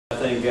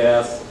methane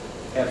gas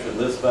captured in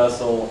this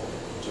vessel,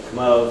 which will come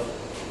out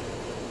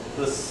of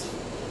this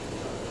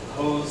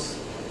hose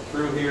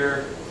through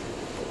here,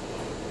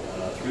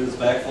 through this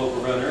backflow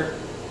preventer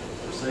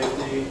for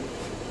safety,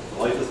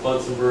 light this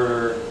Bunsen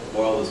burner,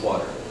 boil this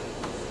water.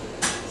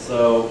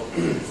 So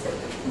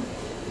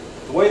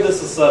the way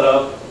this is set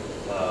up,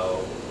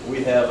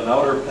 we have an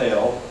outer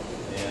pail,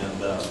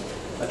 and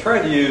I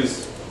tried to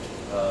use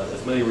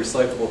as many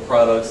recyclable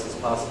products as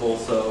possible.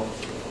 So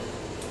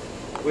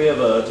we have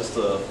just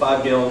a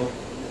 5-gallon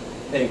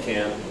paint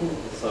can.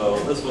 So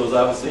this was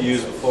obviously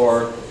used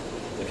before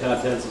the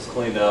contents was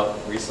cleaned out,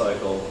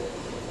 recycled,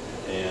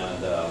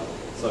 and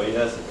so you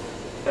have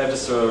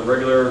just a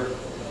regular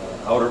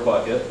outer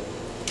bucket.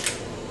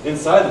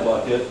 Inside the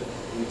bucket,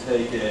 you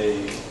take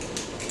a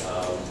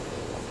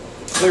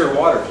clear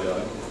water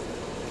jug,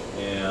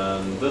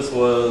 and this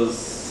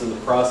was in the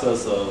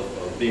process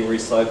of being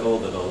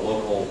recycled at a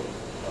local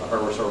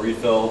hardware store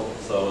refill.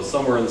 So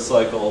somewhere in the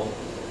cycle,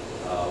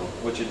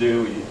 what you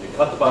do, you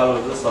cut the bottom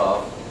of this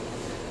off,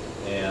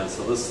 and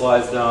so this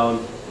slides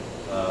down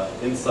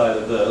inside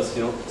of this.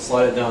 You don't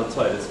slide it down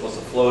tight, it's supposed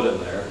to float in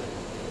there.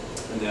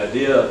 And the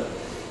idea,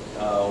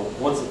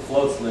 once it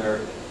floats in there,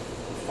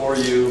 before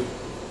you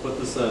put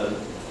this in,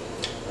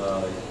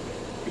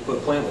 you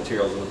put plant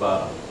materials in the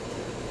bottom.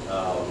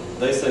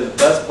 They say the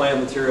best plant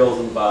materials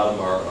in the bottom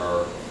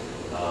are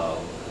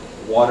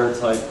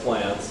water-type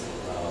plants.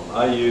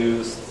 I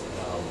used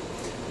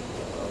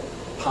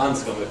pond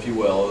scum, if you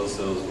will. It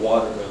was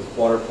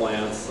water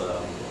plants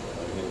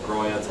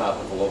growing on top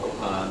of a local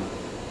pond,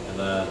 and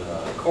then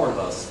corn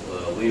husks,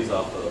 the leaves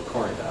off the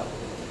corn cob.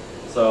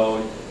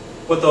 So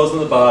put those in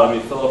the bottom,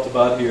 you fill up to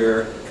about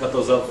here, cut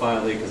those up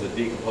finely because it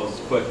decomposes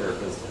quicker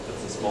because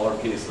it's in smaller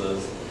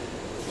pieces,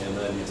 and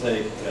then you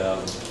take,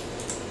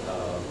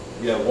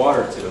 you add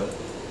water to it,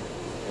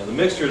 and the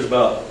mixture is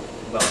about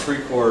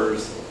 3/4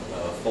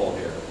 full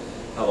here.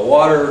 Now the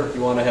water,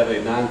 you want to have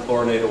a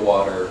non-chlorinated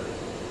water.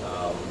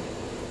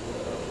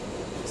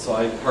 So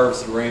I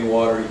harvested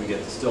rainwater. You can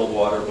get distilled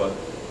water, but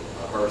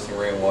harvesting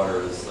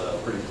rainwater is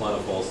pretty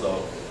plentiful.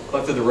 So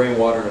collected the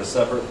rainwater in a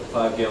separate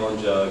 5-gallon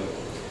jug,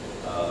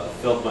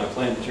 filled my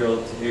plant material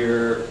up to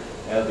here,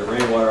 added the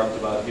rainwater up to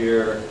about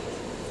here.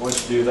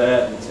 Once you do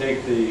that, you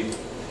take the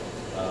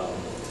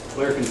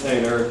clear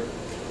container,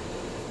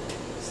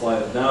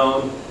 slide it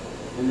down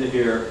into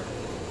here,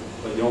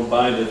 but you don't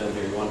bind it in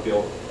here. You want to be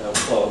able to have it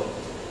float.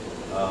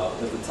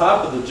 At the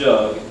top of the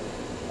jug,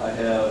 I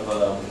have,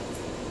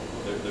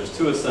 there's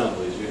 2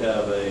 assemblies. You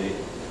have a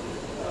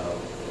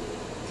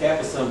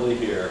cap assembly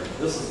here.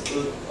 This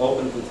is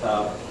open at the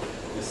top.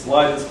 You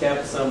slide this cap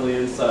assembly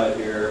inside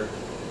here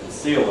and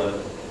seal it.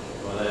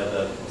 You want to have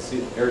that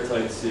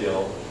airtight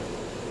seal.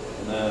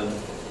 And then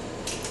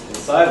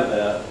inside of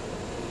that,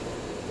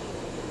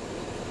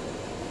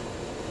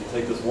 you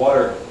take this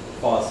water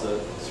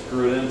faucet,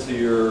 screw it into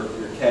your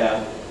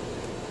cap,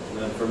 and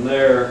then from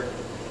there,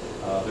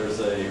 there's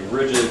a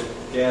rigid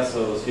gas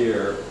hose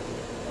here.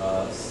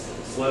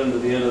 Slid into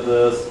the end of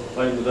this,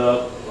 tighten it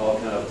up, it all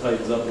kind of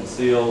tightens up and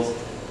seals.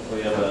 So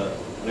you have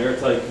an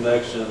airtight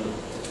connection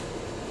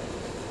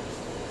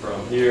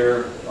from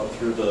here up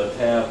through the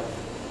cap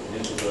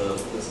into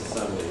this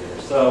assembly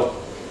here. So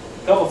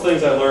a couple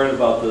things I learned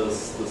about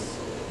this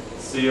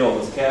seal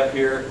and this cap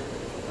here.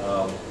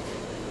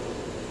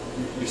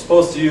 You're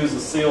supposed to use a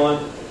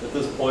sealant at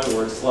this point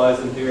where it slides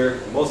in here.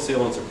 Most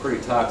sealants are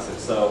pretty toxic,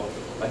 so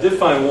I did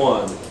find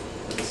one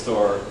at the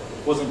store.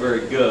 It wasn't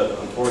very good,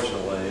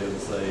 unfortunately. It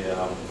was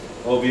a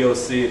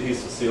OVOC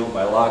adhesive sealant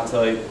by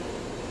Loctite.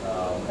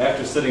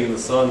 After sitting in the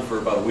sun for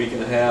about a week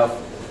and a half,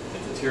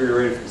 it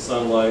deteriorated from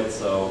sunlight,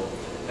 so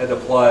I had to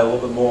apply a little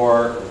bit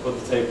more and put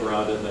the tape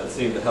around it, and that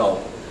seemed to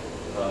help.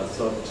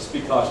 So just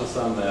be cautious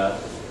on that.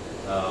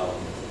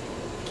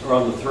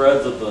 Around the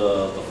threads of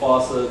the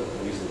faucet,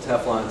 I'm using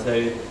Teflon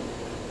tape.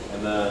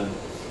 And then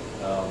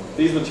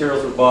these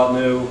materials were bought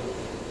new,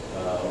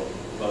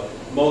 but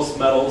most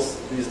metals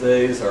these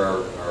days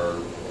are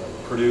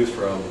produced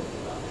from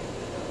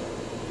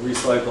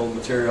recycled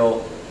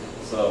material.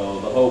 So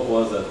the hope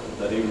was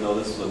that even though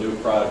this was a new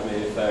product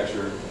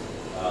manufactured,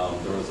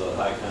 there was a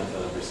high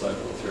content of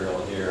recycled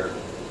material in here,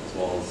 as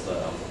well as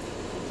the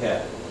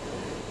cap.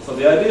 So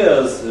the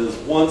idea is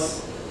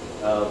once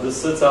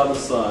this sits out in the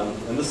sun,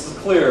 and this is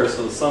clear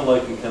so the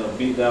sunlight can kind of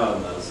beat down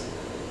on this.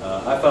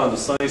 I found a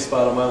sunny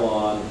spot on my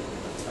lawn.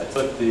 I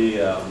took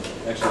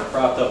actually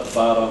propped up the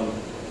bottom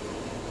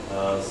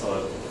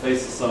so it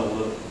faced the sun a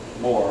little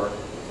more.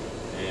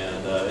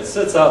 And it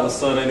sits out in the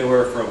sun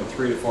anywhere from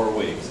 3 to 4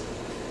 weeks.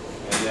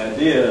 And the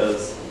idea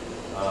is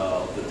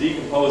the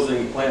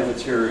decomposing plant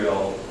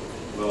material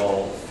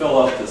will fill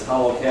up this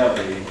hollow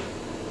cavity,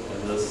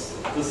 and this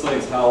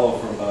thing's hollow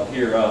from about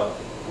here up,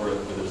 where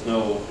there's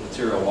no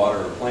material,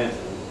 water, or plant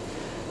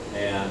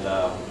in.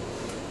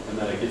 And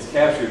then it gets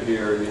captured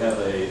here. You have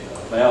a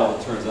valve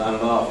that turns on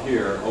and off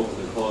here, opens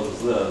and closes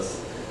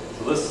this.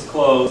 So this is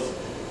closed.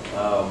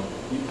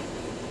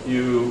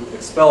 You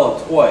expel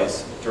it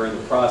twice during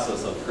the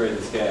process of creating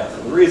this gas.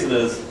 And the reason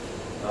is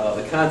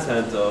the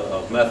content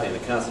of methane, the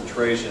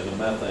concentration of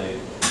methane,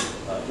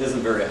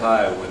 isn't very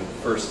high when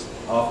first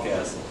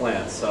off-gas the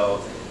plant.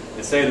 So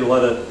they say to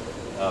let it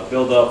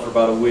build up for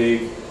about a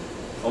week,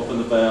 open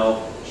the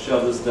valve,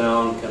 shove this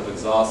down, kind of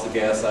exhaust the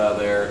gas out of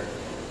there,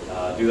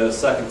 do that a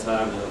second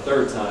time, and then a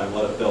third time,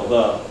 let it build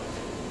up,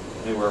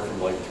 anywhere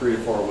from like 3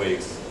 to 4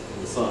 weeks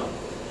in the sun.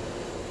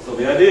 So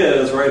the idea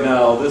is right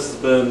now this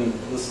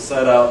is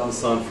set out in the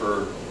sun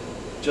for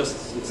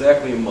just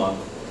exactly a month,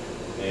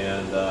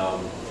 and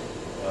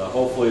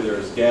hopefully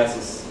there's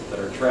gases that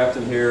are trapped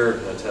in here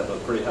that have a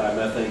pretty high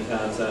methane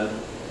content.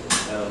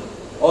 And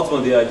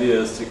ultimately the idea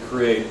is to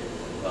create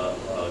a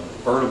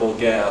burnable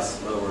gas,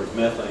 in other words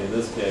methane in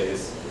this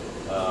case,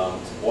 to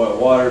boil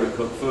water, to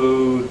cook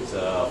food,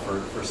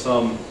 for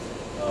some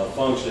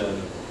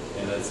function,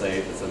 and it's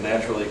a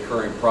naturally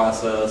occurring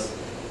process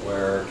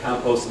where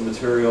composted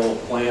material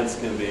plants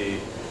can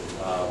be,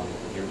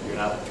 you're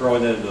not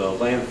throwing it into a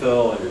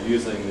landfill, and you're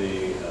using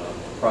the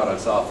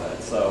products off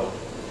that. So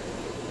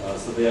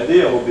the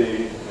idea will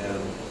be,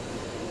 and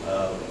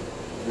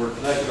we're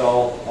connected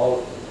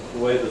all the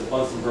way to this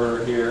Bunsen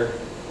burner here.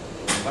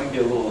 If I can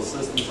get a little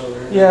assistance over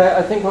here. Yeah,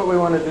 I think what we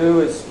want to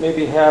do is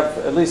maybe have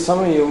at least some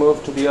of you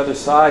move to the other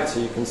side so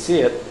you can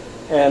see it.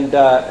 And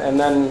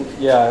then,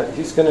 yeah,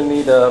 he's going to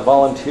need a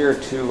volunteer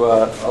to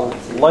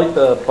light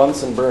the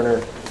Bunsen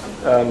burner.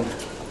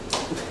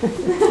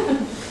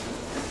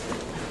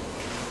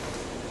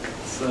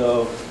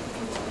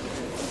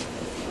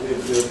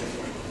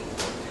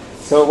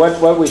 So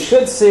what we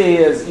should see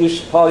is,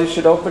 Paul, you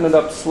should open it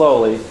up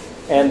slowly,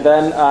 and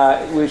then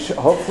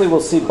hopefully we'll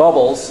see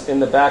bubbles in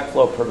the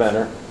backflow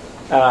preventer.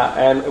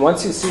 And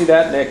once you see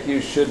that, Nick,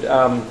 you should,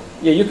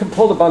 you can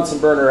pull the Bunsen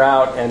burner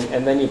out,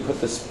 and then you put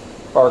the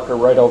sparker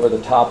right over the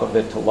top of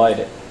it to light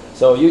it.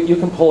 So you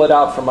can pull it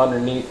out from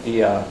underneath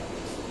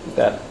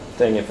that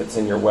thing if it's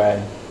in your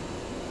way.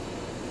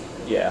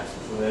 Yeah.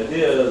 So the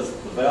idea is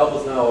the valve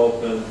is now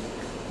open.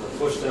 We're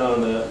pushed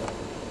down on it.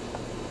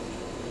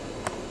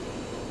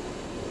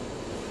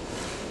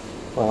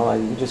 Well,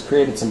 you just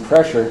created some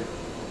pressure.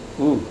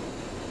 Ooh,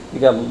 you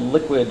got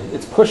liquid.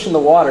 It's pushing the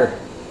water.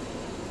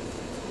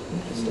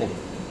 Interesting.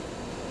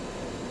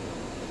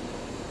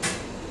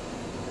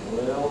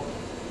 Well,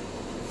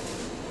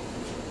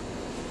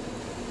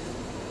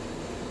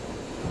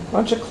 why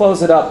don't you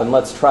close it up and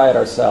let's try it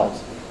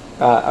ourselves,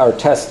 or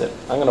test it.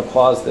 I'm going to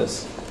pause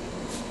this.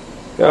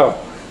 Go. All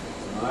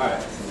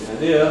right. So the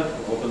idea: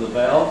 open the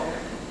valve.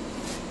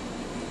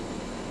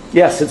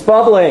 Yes, it's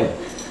bubbling.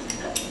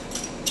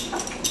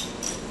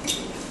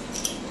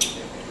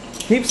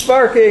 Keep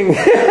sparking.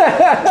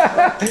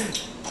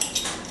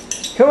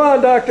 Come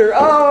on, doctor.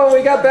 Oh,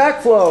 we got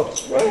backflow.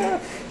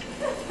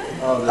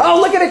 Oh,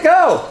 look at it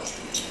go.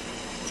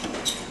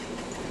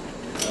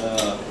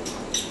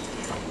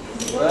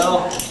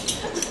 Well.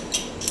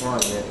 Come on,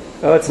 man.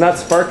 Oh, it's not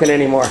sparking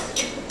anymore.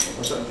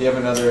 Do you have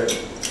another? Do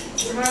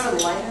you have a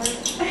lighter?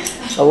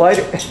 A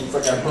lighter? It's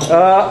like I'm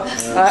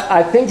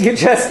I think you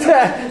just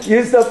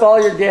used up all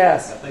your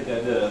gas. I think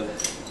I did.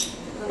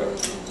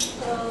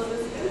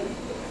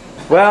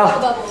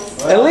 Well,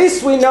 at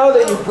least we know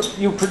that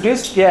you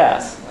produced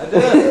gas. I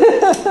did.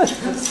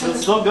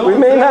 It's still going. We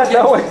may not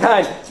know what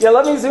kind. Yeah,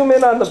 let me zoom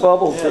in on the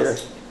bubbles here.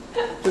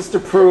 Just to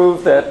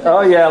prove that. Oh,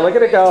 yeah, look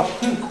at it go.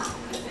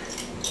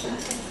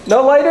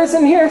 No lighters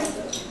in here?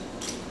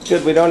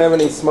 Good, we don't have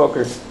any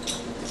smokers.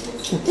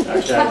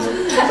 actually I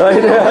do. Oh,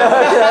 you do?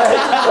 Okay.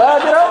 Well,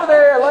 get over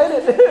there, light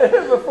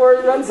it before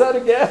it runs out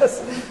of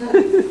gas.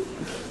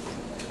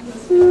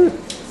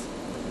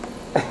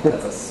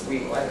 That's a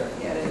sweet lighter.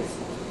 Yeah, it is.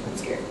 I'm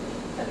scared.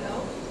 I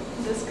know.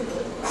 This could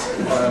really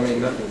Well, I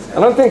mean, nothing's I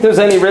happening. don't think there's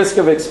any risk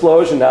of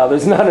explosion now.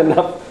 There's not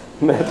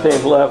enough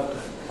methane left.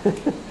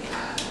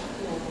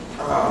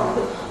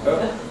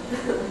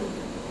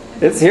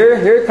 It's here.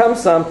 Here comes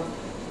some. I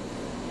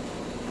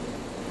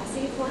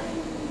see you flying.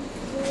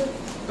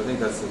 I think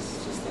that's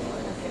just the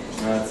lighter.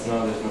 Okay. No, it's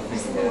not. There's nothing.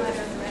 Just the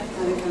lighter thread.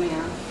 Are they coming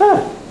out?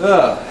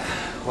 Huh.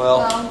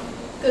 Well,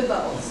 good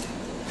bubbles.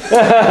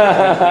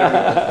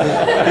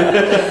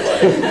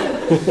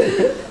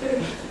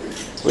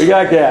 We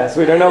got gas.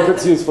 We don't know if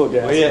it's useful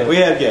gas. We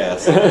had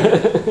gas.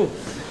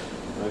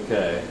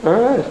 Okay. All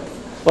right.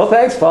 Well,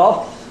 thanks,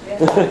 Paul.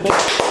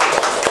 Yeah.